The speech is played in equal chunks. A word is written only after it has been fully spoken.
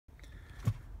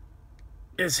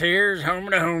This here's home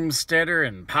of the homesteader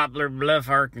in Poplar Bluff,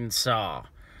 Arkansas.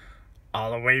 All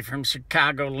the way from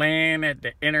Chicagoland at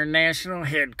the international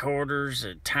headquarters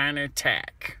of Tiny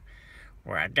Tack,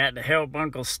 where I got to help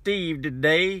Uncle Steve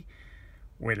today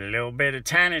with a little bit of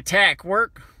Tiny Tack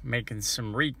work, making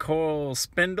some recoil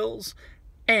spindles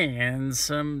and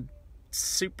some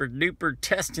super duper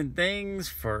testing things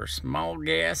for small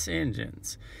gas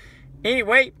engines.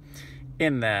 Anyway,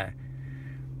 in the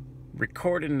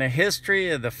recording the history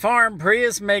of the Farm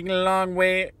Prius, making a long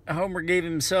way, Homer gave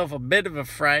himself a bit of a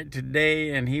fright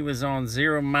today, and he was on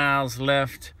 0 miles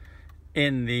left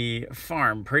in the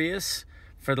Farm Prius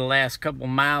for the last couple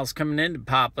miles coming into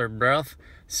Poplar Bluff.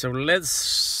 So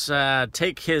let's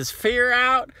take his fear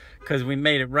out, because we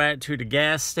made it right to the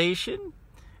gas station,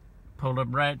 pulled up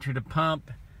right to the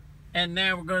pump, and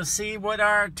now we're going to see what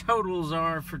our totals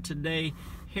are for today.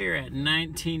 Here at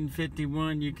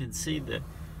 1951, you can see the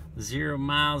 0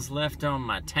 miles left on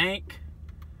my tank.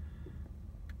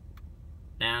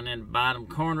 Down in the bottom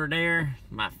corner there,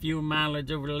 my fuel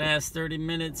mileage over the last 30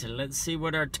 minutes, and let's see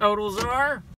what our totals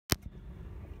are.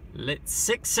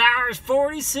 6 hours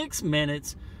 46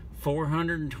 minutes,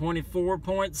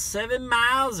 424.7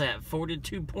 miles at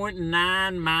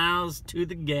 42.9 miles to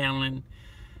the gallon.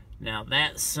 Now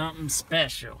that's something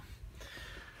special.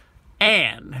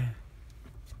 And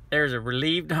there's a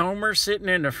relieved Homer sitting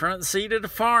in the front seat of the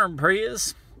Farm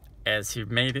Prius as he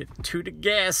made it to the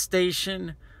gas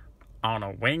station on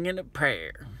a wing and a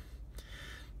prayer.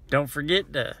 Don't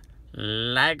forget to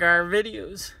like our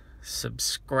videos,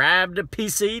 subscribe to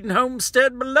PC Eating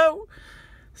Homestead below,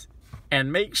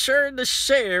 and make sure to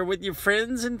share with your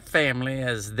friends and family,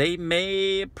 as they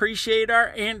may appreciate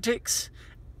our antics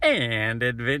and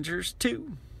adventures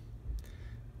too.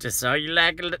 Just so you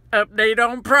like an update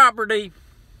on property.